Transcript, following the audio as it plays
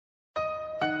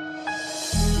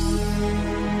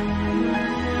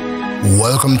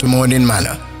Welcome to Morning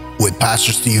Manna with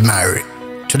Pastor Steve Myrie.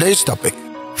 Today's topic,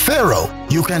 Pharaoh,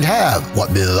 you can't have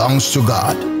what belongs to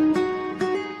God.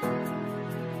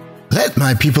 Let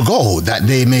my people go that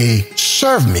they may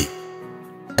serve me.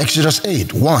 Exodus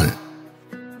 8:1.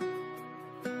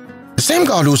 The same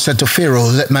God who said to Pharaoh,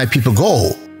 let my people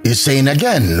go, is saying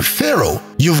again, Pharaoh,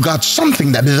 you've got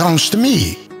something that belongs to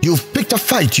me. You've picked a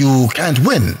fight you can't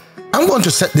win. I'm going to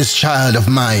set this child of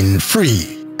mine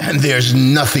free. And there's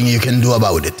nothing you can do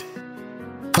about it.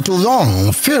 For too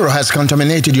long, Pharaoh has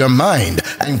contaminated your mind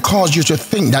and caused you to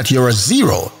think that you're a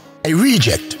zero, a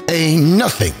reject, a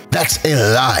nothing. That's a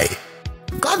lie.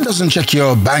 God doesn't check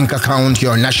your bank account,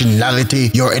 your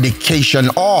nationality, your education,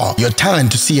 or your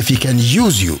talent to see if he can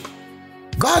use you.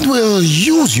 God will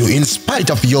use you in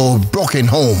spite of your broken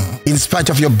home, in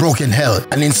spite of your broken health,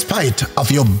 and in spite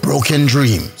of your broken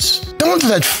dreams. Don't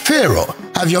let Pharaoh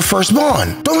have your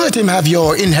firstborn. Don't let him have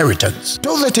your inheritance.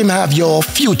 Don't let him have your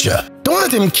future. Don't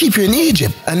let him keep you in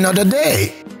Egypt another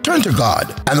day. Turn to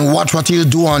God and watch what he'll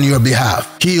do on your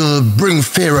behalf. He'll bring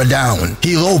Pharaoh down.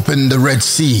 He'll open the Red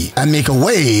Sea and make a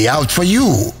way out for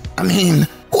you. I mean,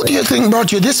 who do you think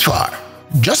brought you this far?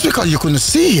 Just because you couldn't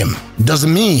see him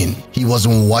doesn't mean he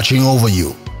wasn't watching over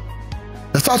you.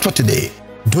 The thought for today,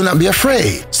 do not be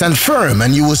afraid. Stand firm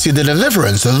and you will see the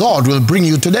deliverance the Lord will bring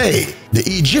you today. The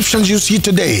Egyptians you see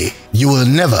today, you will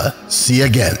never see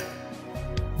again.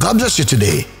 God bless you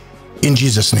today, in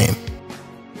Jesus' name.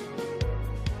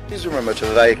 Please remember to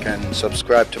like and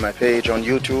subscribe to my page on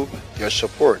YouTube. Your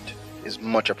support is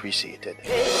much appreciated.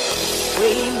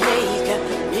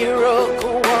 Waymaker,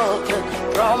 miracle worker,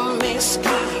 promise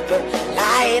keeper,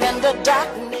 light in the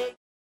darkness.